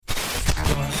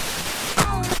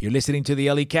You're listening to the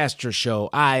Ellie Castro Show.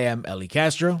 I am Ellie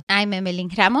Castro. I'm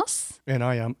Emeline Ramos. And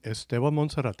I am Esteban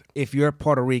Monserrate. If you're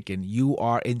Puerto Rican, you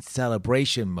are in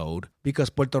celebration mode because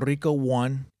Puerto Rico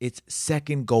won its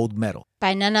second gold medal.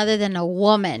 By none other than a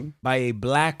woman. By a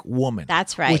black woman.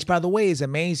 That's right. Which, by the way, is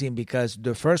amazing because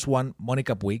the first one,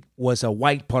 Monica Puig, was a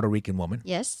white Puerto Rican woman.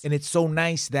 Yes. And it's so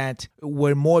nice that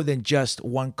we're more than just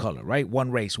one color, right?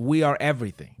 One race. We are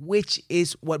everything, which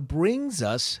is what brings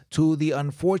us to the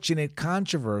unfortunate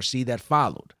controversy that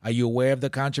followed. Are you aware of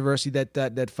the controversy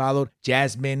that followed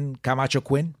Jasmine Camacho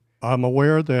Quinn? I'm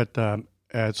aware that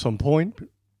at some point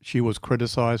she was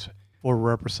criticized for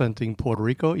representing Puerto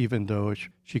Rico, even though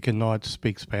she cannot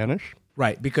speak Spanish.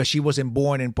 Right, because she wasn't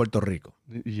born in Puerto Rico.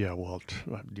 Yeah, well,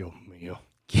 Dios mío.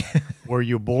 Where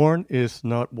you're born is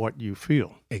not what you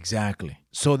feel. Exactly.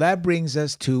 So that brings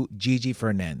us to Gigi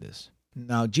Fernandez.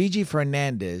 Now, Gigi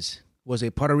Fernandez was a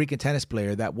Puerto Rican tennis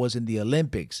player that was in the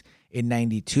Olympics in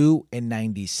 92 and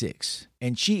 96.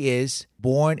 And she is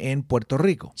born in Puerto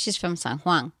Rico. She's from San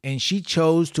Juan. And she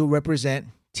chose to represent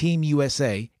Team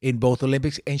USA in both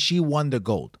Olympics, and she won the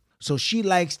gold. So she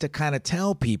likes to kind of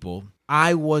tell people,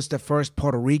 I was the first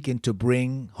Puerto Rican to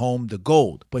bring home the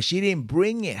gold. But she didn't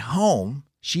bring it home.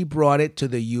 She brought it to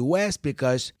the U.S.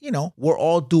 because, we're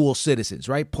all dual citizens,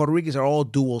 right? Puerto Ricans are all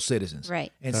dual citizens.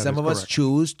 Right. And That some is of us correct.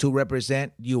 choose to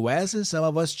represent U.S. and some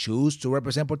of us choose to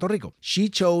represent Puerto Rico. She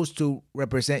chose to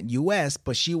represent U.S.,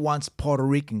 but she wants Puerto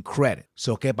Rican credit.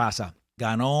 So, ¿qué pasa?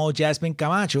 Ganó Jasmine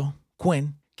Camacho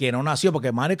Quinn, que no nació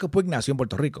porque Monica Puig nació en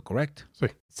Puerto Rico, correct? Sí.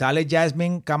 Sale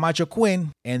Jasmine Camacho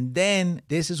Quinn, and then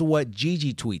this is what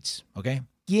Gigi tweets, okay?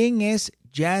 ¿Quién es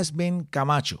Jasmine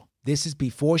Camacho? This is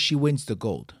before she wins the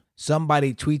gold.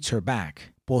 Somebody tweets her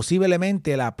back.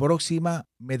 Posiblemente la próxima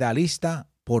medalista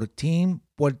por Team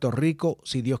Puerto Rico,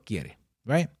 si Dios quiere,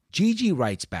 right? Gigi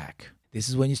writes back. This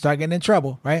is when you start getting in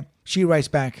trouble, right? She writes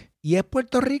back. ¿Y es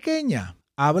puertorriqueña?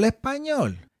 ¿Habla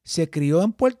español? ¿Se crió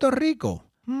en Puerto Rico?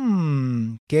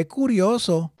 Qué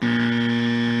curioso.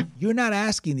 You're not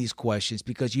asking these questions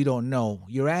because you don't know.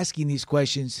 You're asking these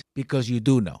questions because you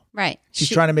do know. Right. She's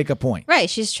trying to make a point. Right.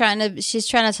 She's trying to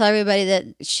tell everybody that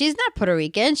she's not Puerto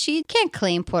Rican. She can't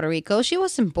claim Puerto Rico. She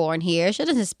wasn't born here. She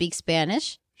doesn't speak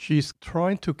Spanish. She's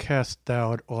trying to cast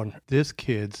doubt on this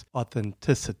kid's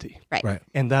authenticity. Right.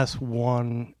 And that's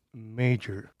one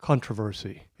major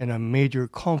controversy and a major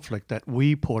conflict that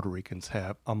we Puerto Ricans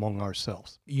have among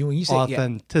ourselves. When you say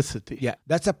authenticity. Yeah,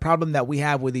 that's a problem that we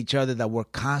have with each other, that we're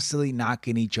constantly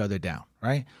knocking each other down,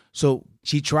 right? So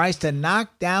she tries to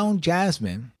knock down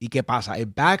Jasmine. ¿Y qué pasa?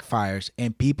 It backfires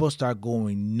and people start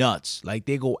going nuts. Like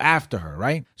they go after her,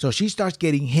 right? So she starts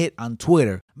getting hit on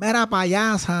Twitter. Mira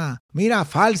payasa, mira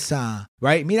falsa,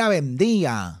 right? Mira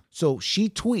vendía. So she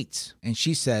tweets and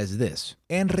she says this.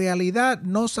 En realidad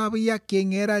no sabía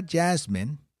quién era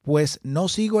Jasmine, pues no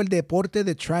sigo el deporte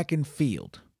de track and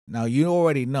field. Now you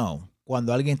already know.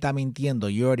 Cuando alguien está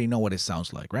mintiendo, you already know what it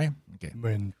sounds like, right? Okay.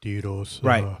 Mentirosa.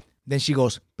 Right. Then she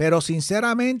goes, pero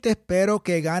sinceramente espero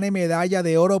que gane medalla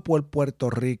de oro por Puerto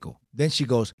Rico. Then she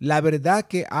goes, la verdad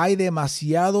que hay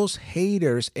demasiados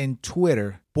haters en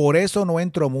Twitter, por eso no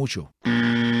entro mucho.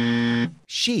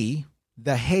 She,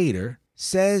 the hater,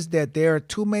 says that there are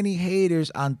too many haters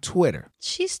on Twitter.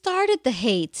 She started the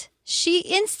hate. She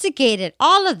instigated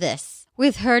all of this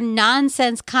with her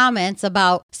nonsense comments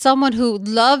about someone who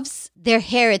loves their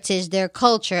heritage, their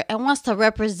culture, and wants to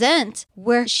represent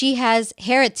where she has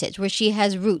heritage, where she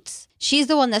has roots. She's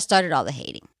the one that started all the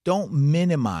hating. Don't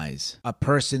minimize a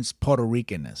person's Puerto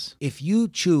Ricanness. If you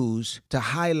choose to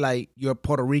highlight your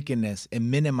Puerto Ricanness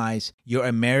and minimize your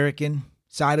American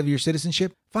side of your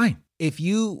citizenship, fine. If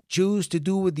you choose to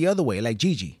do it the other way, like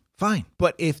Gigi, fine.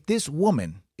 But if this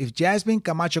woman, if Jasmine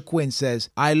Camacho Quinn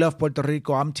says, I love Puerto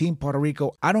Rico, I'm Team Puerto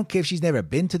Rico, I don't care if she's never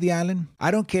been to the island.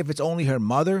 I don't care if it's only her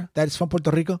mother that is from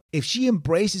Puerto Rico. If she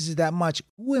embraces it that much,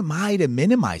 who am I to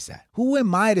minimize that? Who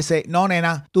am I to say, no,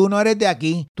 nena, tú no eres de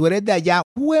aquí, tú eres de allá?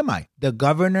 Who am I? The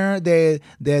governor, the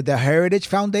Heritage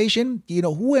Foundation?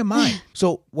 Who am I?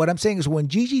 So what I'm saying is when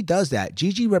Gigi does that,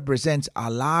 Gigi represents a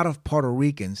lot of Puerto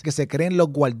Ricans que se creen los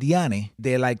guardianes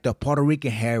de the Puerto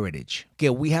Rican heritage.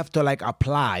 Que we have to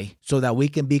apply so that we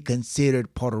can be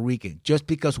considered Puerto Rican just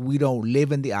because we don't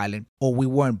live in the island or we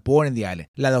weren't born in the island.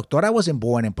 La doctora wasn't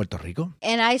born in Puerto Rico.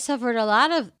 And I suffered a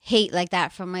lot of hate like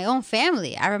that from my own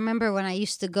family. I remember when I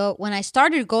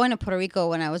started going to Puerto Rico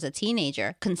when I was a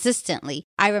teenager consistently,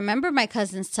 I remember my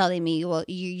cousins telling me, well,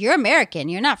 you're American.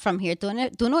 You're not from here.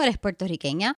 Tú no eres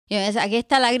puertorriqueña. Aquí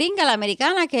está la gringa, la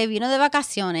americana que vino de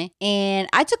vacaciones. And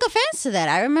I took offense to that.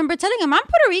 I remember telling them, I'm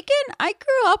Puerto Rican. I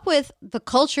grew up with the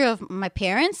culture of my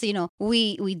parents.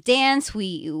 We dance,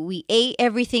 we ate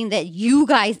everything that you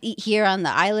guys eat here on the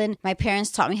island. My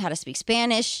parents taught me how to speak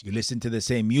Spanish. You listen to the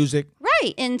same music.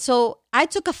 Right. And so I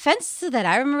took offense to that.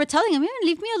 I remember telling him,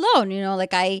 leave me alone.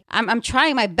 I'm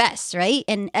trying my best, right?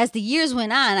 And as the years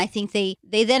went on, I think they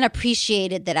then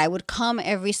appreciated that I would come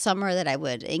every summer, that I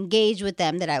would engage with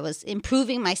them, that I was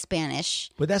improving my Spanish.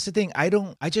 But that's the thing.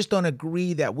 I just don't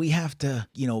agree that we have to,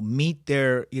 meet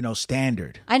their,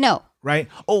 standard. I know. Right?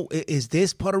 Oh, is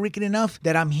this Puerto Rican enough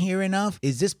that I'm here enough?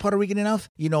 Is this Puerto Rican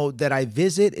enough, that I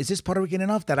visit? Is this Puerto Rican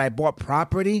enough that I bought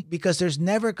property? Because there's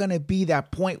never going to be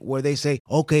that point where they say,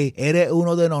 okay, eres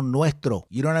uno de los nuestros.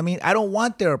 You know what I mean? I don't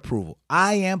want their approval.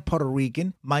 I am Puerto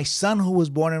Rican. My son who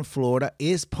was born in Florida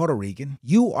is Puerto Rican.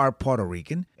 You are Puerto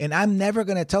Rican. And I'm never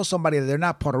going to tell somebody that they're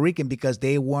not Puerto Rican because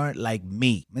they weren't like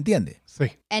me. ¿Me entiende?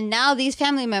 Sí. And now these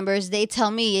family members, they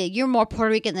tell me, you're more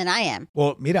Puerto Rican than I am.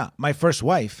 Well, mira, my first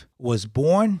wife was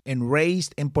born and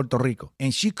raised in Puerto Rico,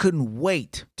 and she couldn't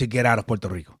wait to get out of Puerto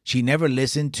Rico. She never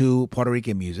listened to Puerto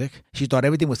Rican music. She thought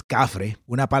everything was cafre,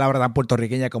 una palabra tan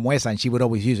puertorriqueña como esa, and she would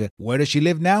always use it. Where does she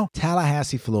live now?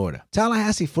 Tallahassee, Florida.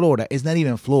 Tallahassee, Florida is not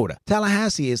even Florida.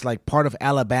 Tallahassee is like part of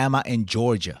Alabama and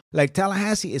Georgia. Like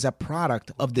Tallahassee is a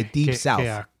product of the deep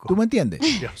south. ¿Tú me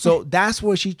entiendes? Yeah. So that's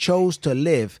where she chose to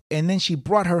live, and then she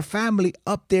brought her family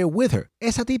up there with her.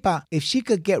 Esa tipa, if she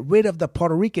could get rid of the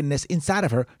Puerto Ricanness inside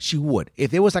of her, she would.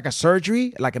 If it was like a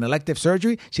surgery, like an elective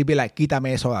surgery, she'd be like,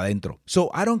 quítame eso de adentro. So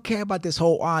I don't care about this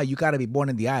whole, you got to be born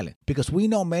in the island. Because we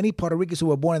know many Puerto Ricans who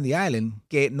were born in the island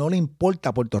que no le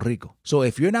importa Puerto Rico. So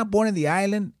if you're not born in the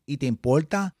island y te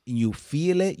importa, and you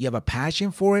feel it, you have a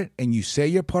passion for it, and you say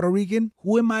you're Puerto Rican,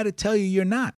 who am I to tell you you're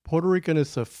not? Puerto Rican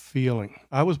is a feeling.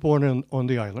 I was born on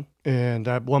the island, and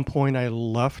at one point I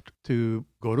left to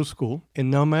go to school.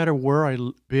 And no matter where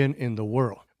I've been in the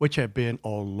world, which have been a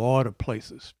lot of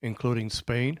places, including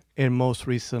Spain, and most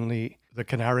recently the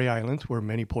Canary Islands, where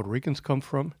many Puerto Ricans come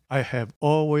from, I have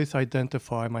always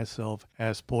identified myself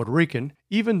as Puerto Rican,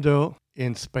 even though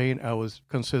in Spain I was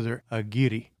considered a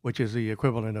guiri, which is the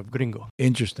equivalent of gringo.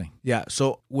 Interesting. Yeah.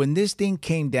 So when this thing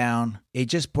came down, it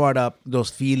just brought up those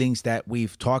feelings that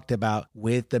we've talked about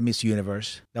with the Miss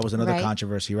Universe. That was another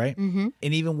controversy, right? Mm-hmm.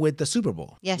 And even with the Super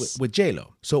Bowl. Yes. With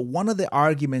J-Lo. So one of the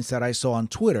arguments that I saw on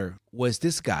Twitter was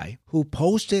this guy who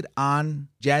posted on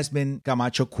Jasmine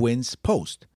Camacho Quinn's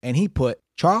post. And he put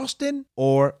Charleston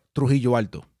or Trujillo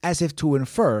Alto, as if to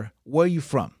infer where you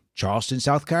from. Charleston,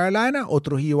 South Carolina, or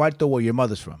Trujillo Alto, where your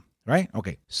mother's from, right?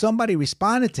 Okay. Somebody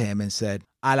responded to him and said,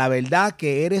 a la verdad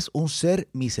que eres un ser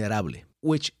miserable,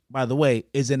 which, by the way,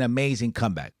 is an amazing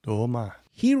comeback. Toma.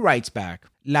 He writes back,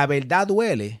 la verdad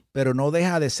duele, pero no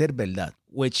deja de ser verdad,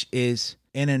 which is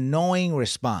an annoying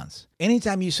response.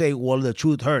 Anytime you say, well, the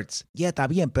truth hurts, yeah, está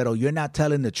bien, pero you're not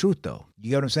telling the truth, though. You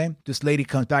get what I'm saying? This lady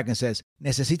comes back and says,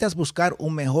 necesitas buscar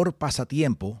un mejor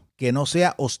pasatiempo que no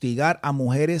sea hostigar a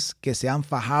mujeres que se han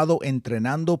fajado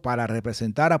entrenando para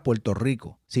representar a Puerto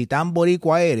Rico. Si tan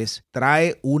boricua eres,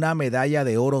 trae una medalla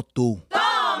de oro tú.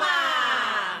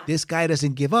 ¡Toma! This guy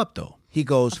doesn't give up, though. He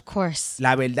goes, of course.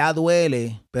 La verdad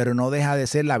duele, pero no deja de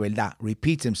ser la verdad.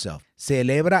 Repeats himself.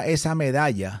 Celebra esa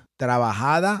medalla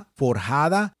trabajada,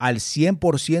 forjada al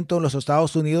 100% en los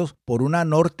Estados Unidos por una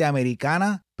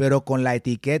norteamericana, pero con la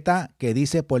etiqueta que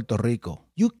dice Puerto Rico.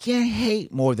 You can't hate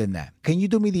more than that. Can you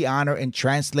do me the honor and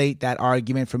translate that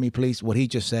argument for me, please, what he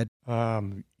just said?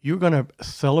 You're going to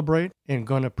celebrate and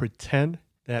going to pretend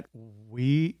that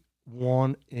we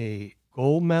won a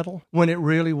gold medal when it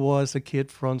really was a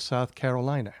kid from South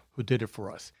Carolina who did it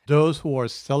for us. Those who are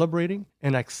celebrating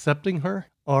and accepting her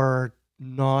are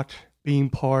not being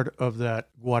part of that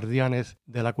guardianes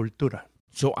de la cultura.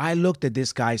 So I looked at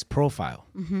this guy's profile.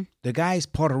 Mm-hmm. The guy is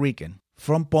Puerto Rican,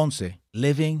 from Ponce,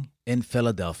 living in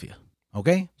Philadelphia.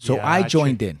 Okay? So Yeah, I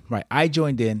joined in. Right. I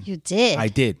joined in. You did? I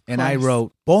did. And I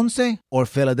wrote Ponce or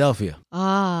Philadelphia.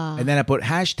 Ah. And then I put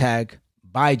hashtag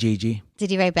bye Gigi. Did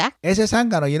he write back? Ese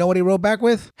Zángano, you know what he wrote back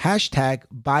with? Hashtag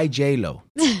bye J-Lo.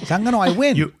 Zángano, I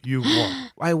win. You won.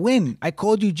 I win. I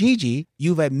called you Gigi.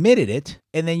 You've admitted it.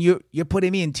 And then you're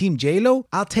putting me in Team J-Lo.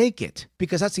 I'll take it.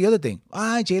 Because that's the other thing.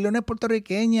 J-Lo no es Puerto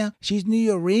Riqueña. She's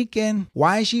New Yorican.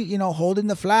 Why is she, holding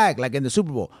the flag like in the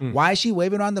Super Bowl? Why is she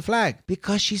waving around the flag?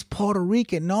 Because she's Puerto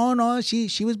Rican. No,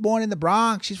 she was born in the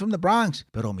Bronx. She's from the Bronx.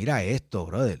 Pero mira esto,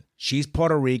 brother. She's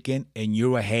Puerto Rican and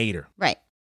you're a hater. Right.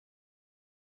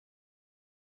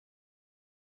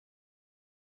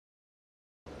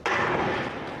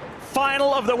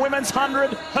 final of the women's 100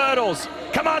 hurdles.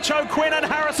 Camacho, Quinn and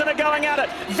Harrison are going at it.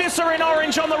 Visser in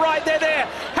orange on the right, they're there.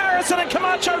 Harrison and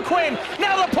Camacho, Quinn.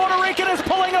 Now the Puerto Rican is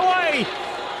pulling away.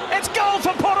 It's gold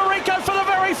for Puerto Rico for the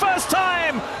very first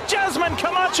time. Jasmine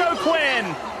Camacho, Quinn.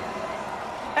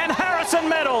 And Harrison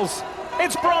medals.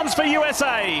 It's bronze for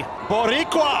USA.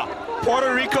 Boricua.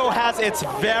 Puerto Rico has its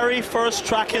very first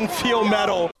track and field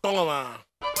medal.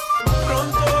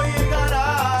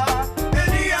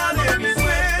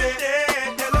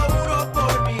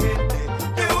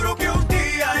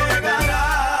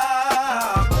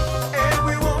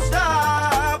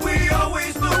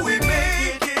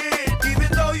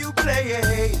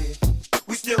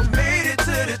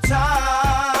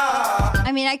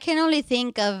 I mean, I can only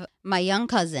think of my young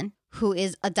cousin, who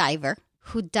is a diver,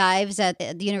 who dives at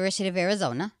the University of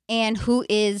Arizona, and who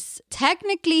is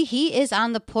technically, he is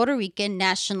on the Puerto Rican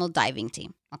national diving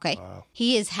team. Okay. Wow.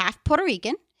 He is half Puerto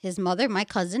Rican. His mother, my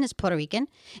cousin, is Puerto Rican,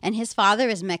 and his father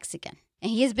is Mexican. And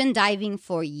he has been diving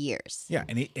for years. Yeah,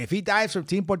 and if he dives for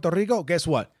Team Puerto Rico, guess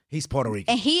what? He's Puerto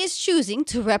Rican. And he is choosing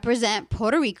to represent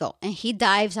Puerto Rico, and he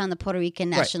dives on the Puerto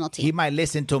Rican national team. He might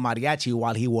listen to mariachi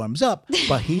while he warms up,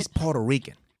 but he's Puerto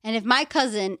Rican. And if my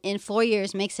cousin in 4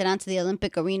 years makes it onto the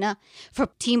Olympic arena for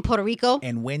Team Puerto Rico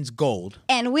and wins gold,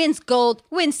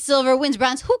 wins silver, wins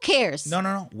bronze, who cares?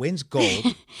 No, wins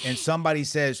gold, and somebody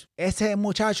says, ese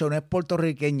muchacho no es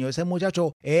puertorriqueño, ese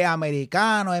muchacho es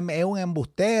americano, es un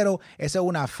embustero, ese es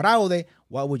una fraude,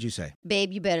 what would you say?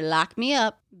 Babe, you better lock me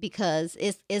up because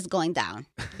it's going down.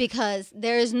 Because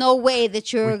there is no way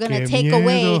that you're going to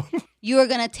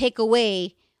take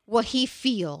away what he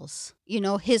feels,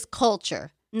 his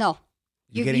culture. No.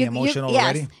 You're getting emotional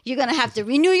already? Yes. You're going to have to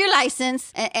renew your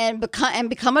license and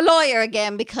become a lawyer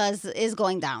again because it's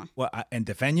going down. What, and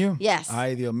defend you? Yes.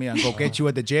 Ay, Dios mío. And go get you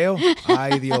at the jail?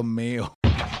 Ay, Dios mío.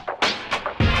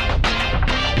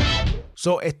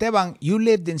 So, Esteban, you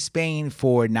lived in Spain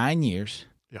for 9 years.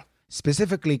 Yeah.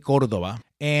 Specifically Cordoba.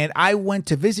 And I went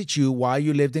to visit you while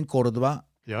you lived in Cordoba.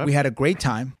 Yeah. We had a great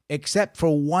time, except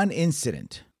for one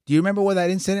incident. Do you remember what that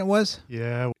incident was?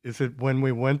 Yeah. Is it when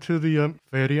we went to the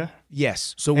feria?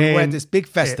 Yes. So we were at this big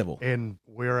festival. And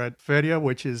we're at feria,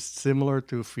 which is similar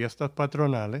to Fiestas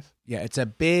Patronales. Yeah, it's a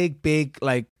big,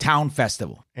 like, town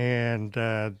festival. And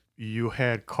you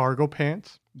had cargo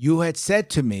pants. You had said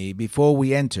to me before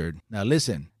we entered, now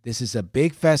listen, this is a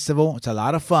big festival. It's a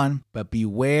lot of fun, but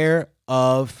beware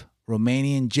of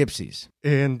Romanian gypsies.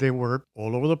 And they were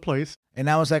all over the place. And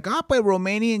I was like, but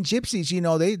Romanian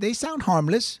gypsies, they sound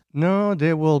harmless. No,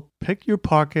 they will pick your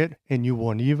pocket and you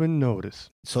won't even notice.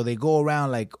 So they go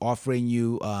around like offering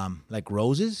you like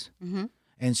roses. Mm-hmm.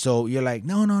 And so you're like,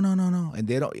 no. And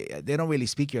they don't really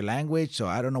speak your language, so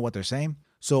I don't know what they're saying.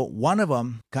 So one of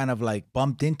them kind of like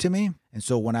bumped into me. And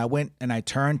so when I went and I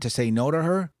turned to say no to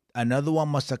her, another one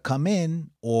must have come in,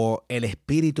 or el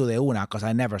espíritu de una, because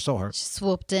I never saw her. She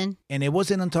swooped in. And it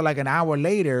wasn't until like an hour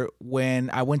later when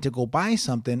I went to go buy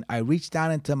something, I reached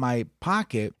down into my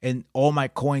pocket and all my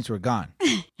coins were gone.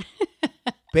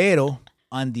 Pero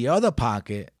on the other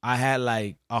pocket, I had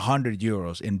like 100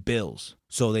 euros in bills.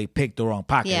 So they picked the wrong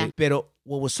pocket. Yeah. Pero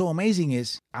what was so amazing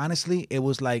is, honestly, it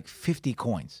was like 50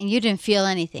 coins. And you didn't feel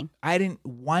anything.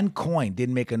 One coin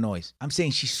didn't make a noise. I'm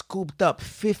saying she scooped up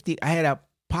 50. I had a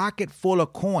pocket full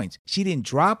of coins. She didn't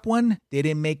drop one. They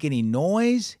didn't make any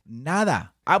noise.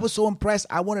 Nada. I was so impressed.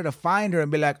 I wanted to find her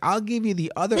and be like, I'll give you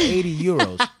the other 80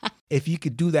 euros if you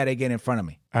could do that again in front of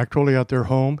me. Actually, at their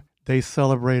home, they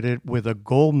celebrated with a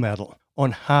gold medal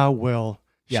on how well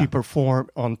she performed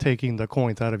on taking the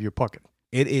coins out of your pocket.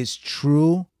 It is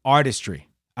true artistry.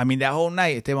 I mean, that whole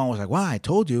night, Esteban was like, wow, I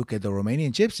told you that the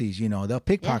Romanian gypsies, they'll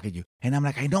pickpocket you. And I'm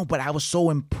like, I know, but I was so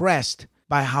impressed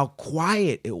by how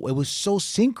quiet it was. So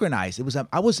synchronized. It was.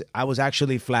 I was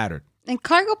actually flattered. And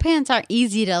cargo pants are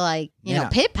easy to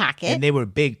pickpocket. And they were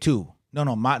big too.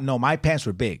 My pants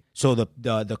were big. So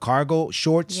the cargo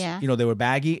shorts, they were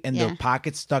baggy and the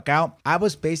pockets stuck out. I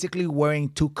was basically wearing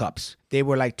 2 cups. They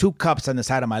were like 2 cups on the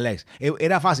side of my legs.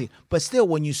 Era fácil. But still,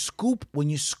 when you scoop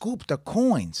the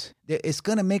coins, it's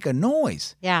gonna make a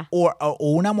noise. Yeah. Or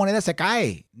una moneda se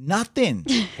cae. Nothing.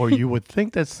 Or you would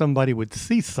think that somebody would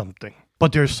see something.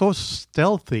 But they're so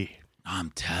stealthy.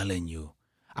 I'm telling you.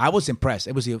 I was impressed.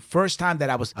 It was the first time that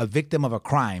I was a victim of a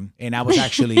crime, and I was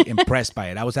actually impressed by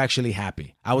it. I was actually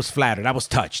happy. I was flattered. I was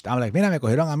touched. I'm like, mira, me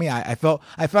cogieron a mí. I felt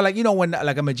like, when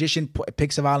like a magician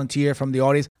picks a volunteer from the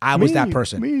audience, I was that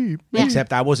person. Me.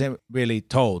 Except I wasn't really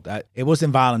told. It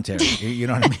wasn't voluntary. You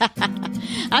know what I mean?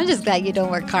 I'm just glad you don't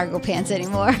wear cargo pants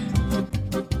anymore.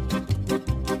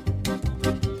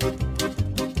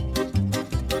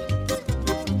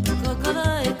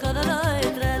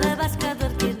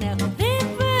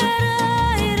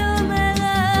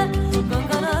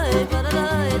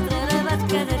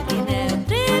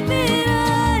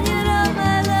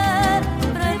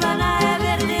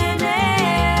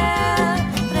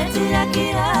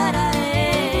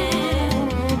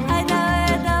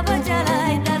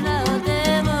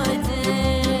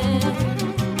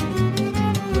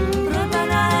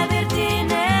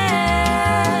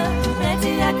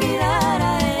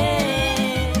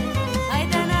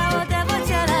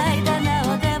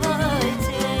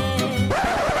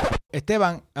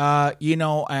 Esteban,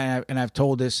 and I've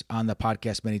told this on the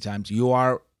podcast many times, you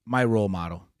are my role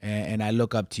model. And I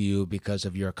look up to you because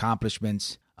of your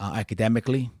accomplishments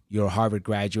academically. You're a Harvard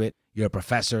graduate. You're a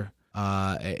professor.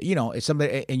 It's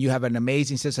something, and you have an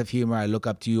amazing sense of humor. I look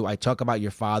up to you. I talk about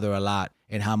your father a lot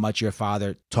and how much your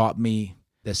father taught me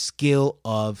the skill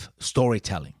of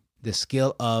storytelling, the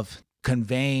skill of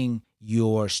conveying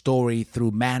your story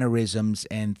through mannerisms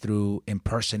and through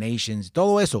impersonations.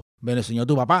 Todo eso me lo enseñó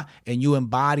tu papá, and you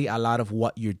embody a lot of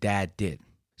what your dad did.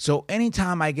 So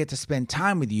anytime I get to spend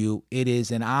time with you, it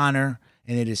is an honor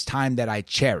and it is time that I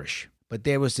cherish. But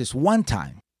there was this one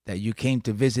time that you came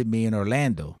to visit me in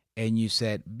Orlando and you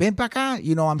said, ven pa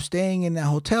acá, I'm staying in a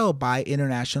hotel by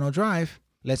International Drive.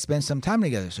 Let's spend some time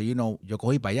together. So, yo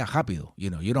cogí pa allá rápido.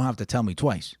 You don't have to tell me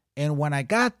twice. And when I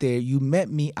got there, you met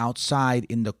me outside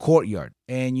in the courtyard.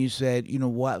 And you said, you know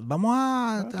what, vamos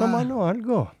a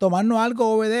tomarnos algo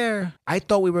over there. I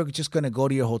thought we were just going to go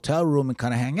to your hotel room and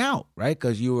kind of hang out, right?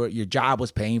 Because your job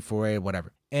was paying for it,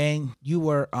 whatever. And you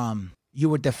were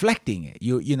deflecting it.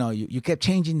 You kept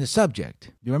changing the subject.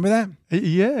 You remember that?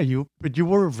 Yeah, but you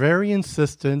were very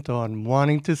insistent on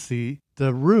wanting to see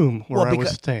the room where I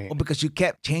was staying. Well, because you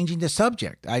kept changing the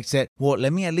subject. I said, well,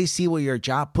 let me at least see where your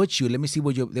job puts you. Let me see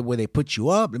where they put you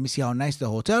up. Let me see how nice the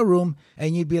hotel room.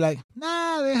 And you'd be like,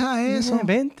 nah, deja eso.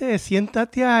 Vente,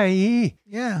 siéntate ahí.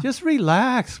 Yeah. Just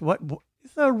relax. What?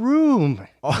 It's a room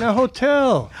in a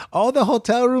hotel. All the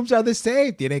hotel rooms are the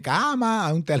same. Tiene cama,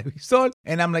 un televisor.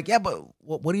 And I'm like, yeah, but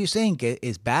what are you saying?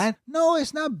 It's bad? No,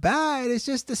 it's not bad. It's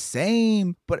just the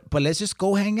same. But let's just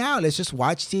go hang out. Let's just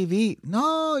watch TV.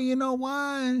 No, you know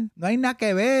what? No hay nada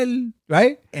que ver.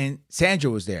 Right? And Sandra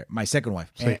was there, my second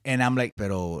wife. Sí. And I'm like,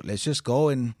 pero let's just go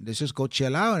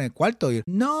chill out in el cuarto.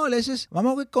 No,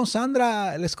 vamos con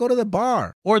Sandra. Let's go to the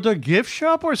bar. Or the gift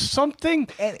shop or something.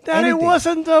 That anything. It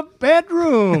wasn't the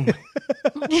bedroom.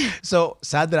 So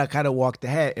Sandra kind of walked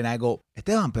ahead and I go,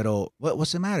 Esteban, pero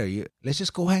what's the matter? Let's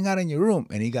just go hang out in your room.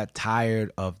 And he got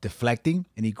tired of deflecting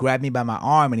and he grabbed me by my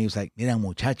arm and he was like, mira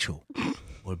muchacho,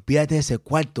 olvídate ese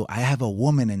cuarto. I have a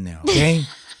woman in there, okay?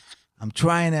 I'm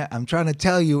trying to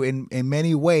tell you in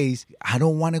many ways, I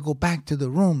don't want to go back to the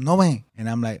room. No way. And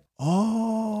I'm like,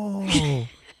 oh.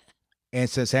 And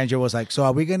so Sandra was like, so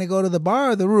are we going to go to the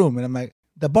bar or the room? And I'm like,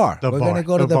 the bar. We're going to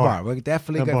go to the bar. We're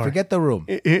definitely going to forget the room.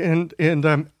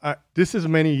 And this is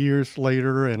many years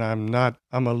later, and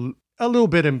I'm a little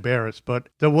bit embarrassed, but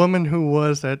the woman who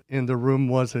was in the room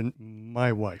wasn't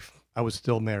my wife. I was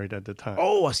still married at the time.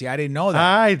 Oh, see, I didn't know that.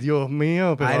 Ay, Dios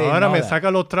mío, pero ahora me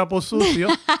saca los trapos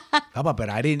sucios. Papa, but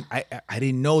I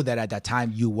didn't know that at that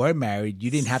time you were married. You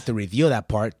didn't have to reveal that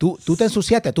part. Tú te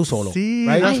ensuciaste tú solo. Sí,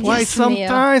 right? That's why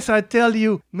sometimes I tell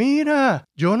you, mira,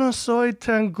 yo no soy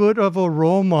tan good of a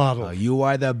role model. You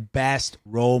are the best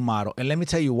role model. And let me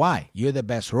tell you why. You're the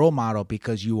best role model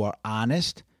because you are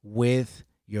honest with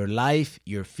your life,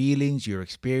 your feelings, your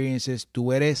experiences.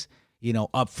 Tú eres,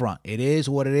 up front. It is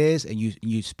what it is, and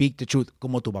you speak the truth.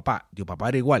 Como tu papá. Tu papá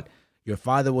era igual. Your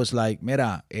father was like,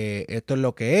 mira, esto es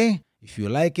lo que es. If you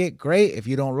like it, great. If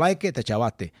you don't like it, te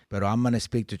chavaste. Pero I'm going to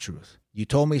speak the truth. You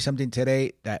told me something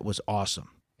today that was awesome.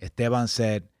 Esteban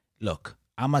said, look,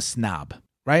 I'm a snob,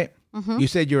 right? Mm-hmm. You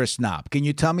said you're a snob. Can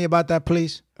you tell me about that,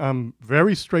 please? I'm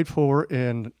very straightforward,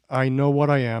 and I know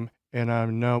what I am, and I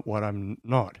know what I'm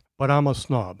not. But I'm a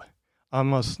snob.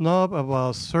 I'm a snob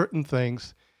about certain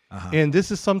things. Uh-huh. And this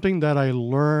is something that I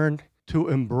learned to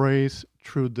embrace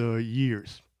through the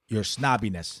years. Your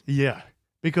snobbiness. Yeah.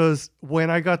 Because when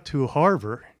I got to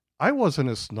Harvard, I wasn't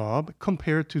a snob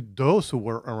compared to those who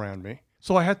were around me.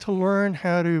 So I had to learn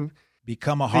how to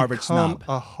become a Harvard snob.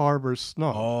 A Harvard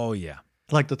snob. Oh, yeah.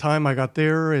 Like the time I got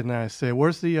there and I said,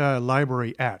 where's the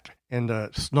library at? And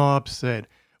the snob said,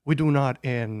 we do not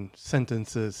end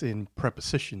sentences in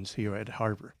prepositions here at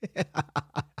Harvard.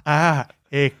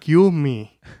 Excuse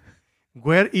me.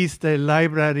 Where is the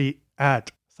library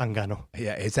at? Sangano.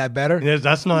 Yeah, is that better? Yes,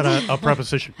 that's not a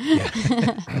preposition.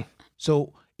 Yeah.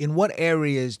 So in what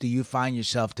areas do you find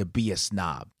yourself to be a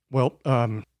snob? Well,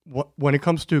 when it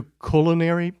comes to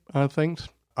culinary things,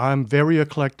 I'm very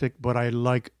eclectic, but I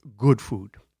like good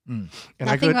food. Mm.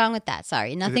 Nothing wrong with that.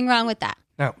 Sorry. Nothing wrong with that.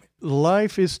 Now,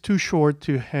 life is too short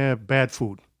to have bad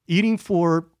food. Eating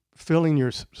for filling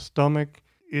your stomach,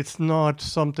 it's not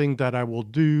something that I will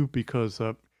do because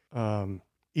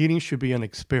eating should be an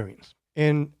experience.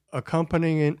 And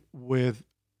accompanying it with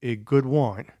a good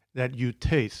wine that you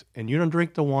taste. And you don't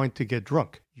drink the wine to get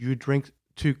drunk. You drink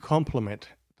to complement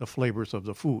the flavors of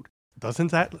the food.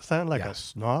 Doesn't that sound like a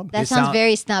snob? That sounds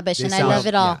very snobbish, and I love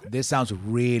it all. Yeah, this sounds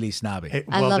really snobby. Hey,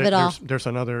 I love it all. There's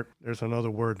another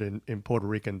word in Puerto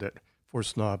Rican for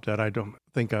snob that I don't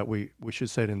think we should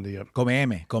say it in the... Come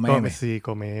M. Come M.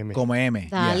 Come M. Dale.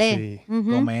 Yeah. Sí.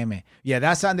 Come M. Yeah,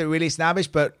 that sounded really snobbish,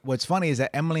 but what's funny is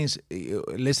that Emmeline's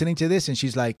listening to this and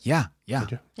she's like, yeah. Yeah.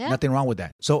 Nothing wrong with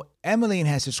that. So Emmeline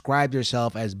has described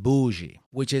herself as bougie,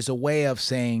 which is a way of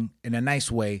saying, in a nice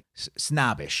way,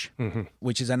 snobbish,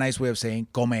 which is a nice way of saying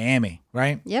come M,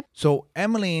 right? Yep. So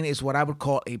Emmeline is what I would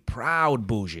call a proud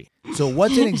bougie. So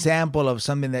what's an example of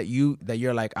something that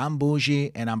you're like, I'm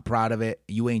bougie and I'm proud of it.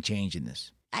 You ain't changing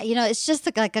this. It's just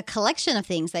like a collection of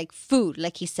things, like food,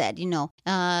 like he said,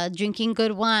 drinking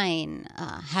good wine,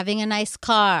 having a nice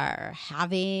car,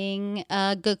 having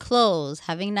good clothes,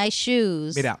 having nice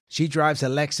shoes. Mira, she drives a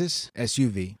Lexus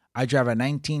SUV. I drive a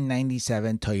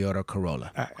 1997 Toyota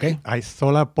Corolla. Okay? Ay,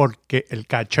 sola porque el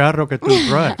cacharro que tú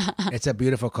drive. It's a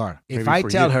beautiful car. If Maybe I for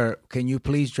tell you. her, can you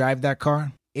please drive that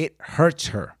car? It hurts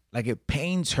her. Like it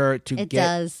pains her to It get.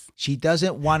 does. She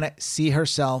doesn't want to see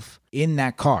herself in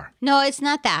that car. No, it's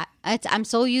not that. I'm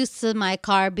so used to my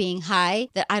car being high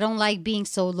that I don't like being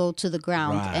so low to the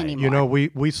ground Right. anymore.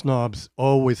 We snobs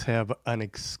always have an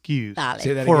excuse Dale.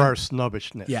 Say that for again. our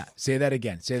snobbishness. Yeah, say that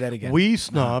again. Say that again. We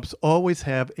snobs always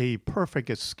have a perfect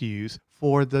excuse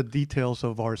for the details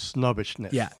of our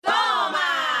snobbishness. Yeah.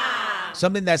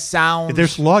 Something that sounds.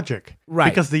 There's logic. Right.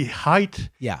 Because the height,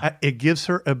 Yeah. it gives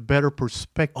her a better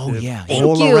perspective Oh, yeah.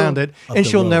 all Thank you. around it. Of And the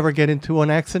she'll road. never get into an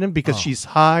accident because she's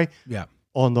high Yeah.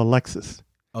 on the Lexus.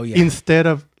 Oh, yeah. Instead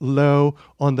of low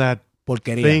on that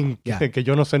Porquería. thing Yeah. que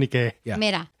yo no sé ni qué. Yeah.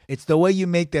 Mira, It's the way you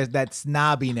make that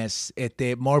snobbiness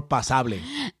more pasable.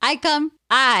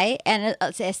 I and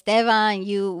Esteban,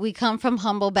 we come from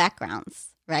humble backgrounds,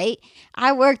 right?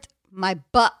 I worked my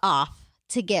butt off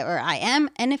to get where I am.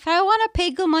 And if I want to pay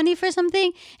good money for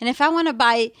something, and if I want to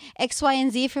buy X, Y, and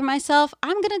Z for myself,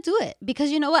 I'm going to do it.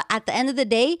 Because you know what? At the end of the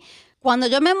day, cuando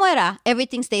yo me muera,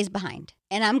 everything stays behind.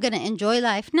 And I'm going to enjoy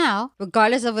life now,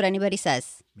 regardless of what anybody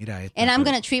says. Mira esta, And I'm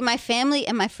pero- going to treat my family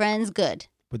and my friends good.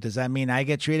 But does that mean I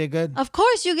get treated good? Of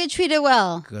course, you get treated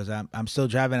well. Because I'm still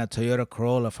driving a Toyota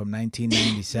Corolla from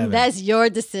 1997. That's your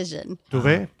decision. ¿Tú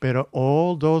ves? Pero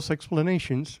all those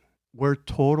explanations were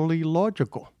totally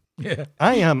logical. Yeah.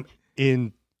 I am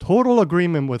in total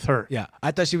agreement with her. Yeah.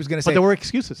 I thought she was going to But say. there were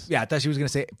excuses. Yeah, I thought she was going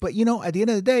to say. But at the end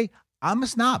of the day, I'm a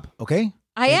snob. Okay.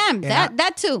 I am. and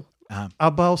That too.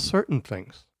 About certain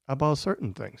things.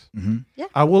 Mm-hmm. Yeah.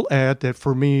 I will add that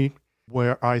for me,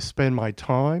 where I spend my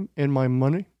time and my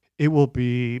money, it will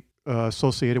be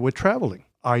associated with traveling.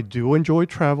 I do enjoy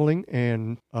traveling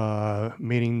and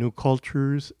meeting new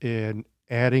cultures and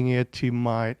adding it to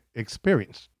my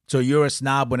experience. So you're a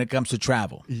snob when it comes to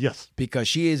travel. Yes. Because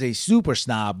she is a super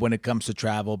snob when it comes to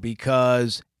travel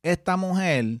because esta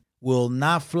mujer will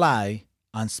not fly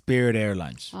on Spirit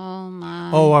Airlines. Oh,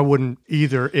 my. Oh, I wouldn't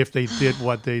either if they did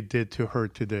what they did to her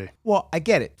today. Well, I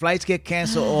get it. Flights get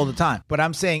canceled all the time. But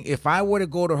I'm saying if I were to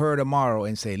go to her tomorrow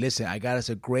and say, listen, I got us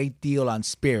a great deal on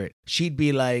Spirit, she'd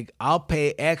be like, I'll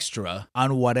pay extra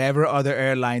on whatever other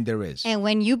airline there is. And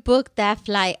when you booked that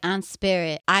flight on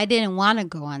Spirit, I didn't want to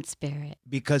go on Spirit.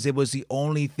 Because it was the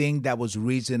only thing that was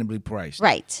reasonably priced.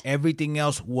 Right. Everything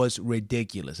else was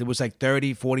ridiculous. It was like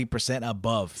 30-40%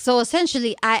 above. So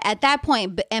essentially, at that point,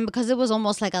 and because it was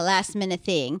almost like a last minute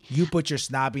thing, You put your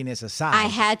snobbiness aside. I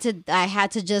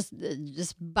had to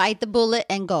just bite the bullet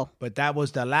and go. But that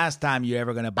was the last time you're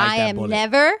ever going to bite I that am bullet.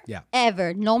 never, Yeah.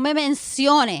 ever, no me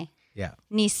mencione, Yeah.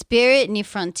 ni Spirit, ni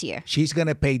Frontier. She's going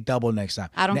to pay double next time.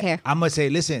 I don't care. I'm going to say,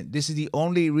 listen, this is the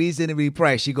only reasonably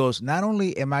priced. She goes, not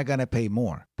only am I going to pay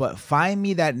more, but find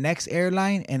me that next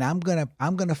airline and I'm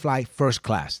going to fly first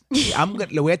class.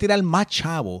 Le voy a tirar más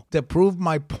chavo to prove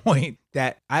my point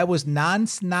that I was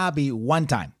non-snobby one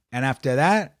time. And after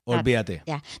that, olvídate.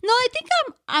 Yeah. No, I think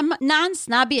I'm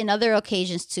non-snobby in other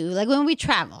occasions too. Like when we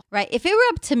travel, right? If it were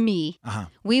up to me,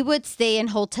 we would stay in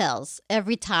hotels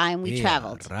every time we Yeah,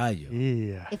 traveled. rayo.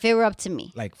 Yeah. If it were up to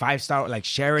me. Like 5-star, like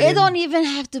Sheridan. It don't even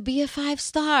have to be a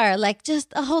 5-star, like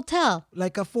just a hotel.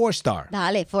 Like a 4-star.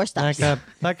 Dale, 4 stars.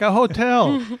 Like a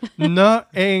hotel. No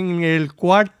en el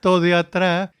cuarto de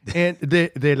atrás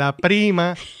de la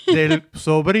prima, del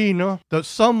sobrino,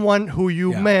 someone who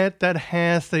you Yeah. met that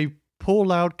has a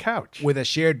pull-out couch. With a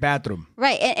shared bathroom.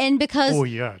 Right. And because Oh,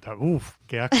 yeah. Oof,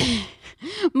 qué asco.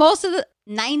 most of the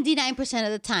 99%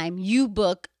 of the time you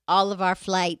book all of our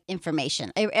flight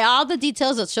information, all the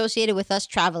details associated with us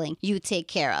traveling, you take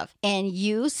care of. And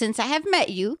you, since I have met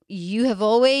you, you have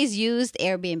always used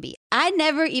Airbnb. I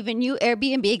never even knew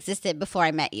Airbnb existed before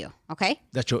I met you. Okay.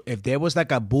 That's true. If there was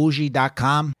like a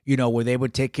bougie.com, where they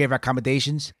would take care of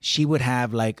accommodations, she would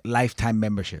have like lifetime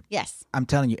membership. Yes. I'm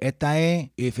telling you,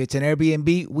 if it's an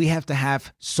Airbnb, we have to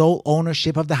have sole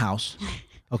ownership of the house.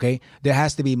 Okay. There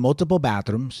has to be multiple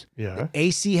bathrooms. Yeah.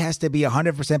 AC has to be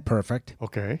 100% perfect.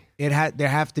 Okay. There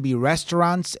have to be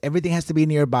restaurants. Everything has to be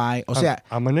nearby. O sea,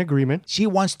 I'm in agreement. she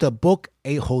wants to book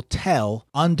a hotel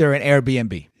under an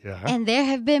Airbnb. Yeah. And there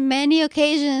have been many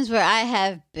occasions where I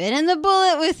have been in the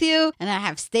Bullet with you and I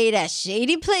have stayed at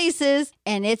shady places,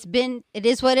 and it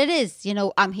is what it is. You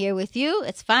know, I'm here with you.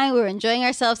 It's fine. We're enjoying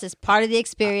ourselves. It's part of the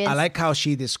experience. I like how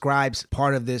she describes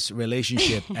part of this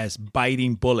relationship as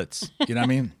biting bullets. You know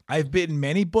what I mean? I've bitten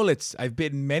many bullets.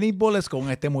 Con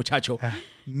este muchacho.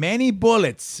 Many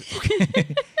bullets.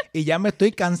 Okay? Y ya me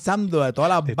estoy cansando de todas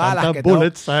las balas que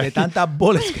bullets, tengo, de tantas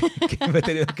bullets que me he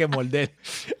tenido que morder.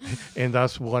 And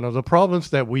that's one of the problems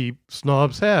that we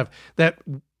snobs have. That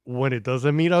when it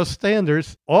doesn't meet our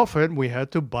standards, often we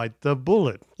had to bite the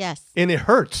bullet. Yes. And it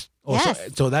hurts. Oh,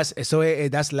 Yes. so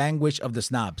that's language of the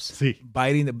snobs. Sí.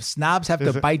 Biting the snobs have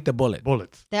to bite the bullet.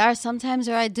 Bullets. There are some times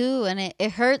where I do, and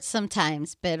it hurts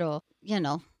sometimes, pero, you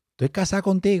know, Estoy casada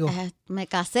contigo. me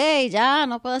casé y ya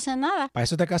no puedo hacer nada. ¿Para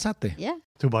eso te casaste? Yeah.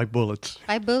 To bite bullets.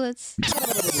 Bite bullets.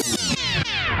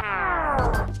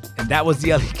 And that was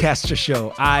the Ellie Castro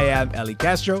Show. I am Ellie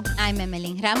Castro. I'm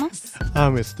Emeline Ramos.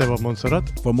 I'm Esteban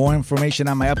Montserrat. For more information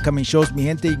on my upcoming shows, mi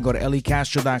gente, you can go to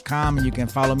elliecastro.com and you can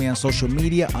follow me on social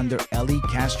media under Ellie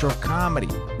Castro Comedy.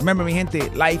 Remember, mi gente,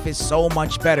 life is so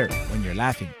much better when you're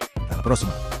laughing. Hasta la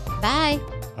próxima. Bye.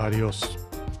 Adios.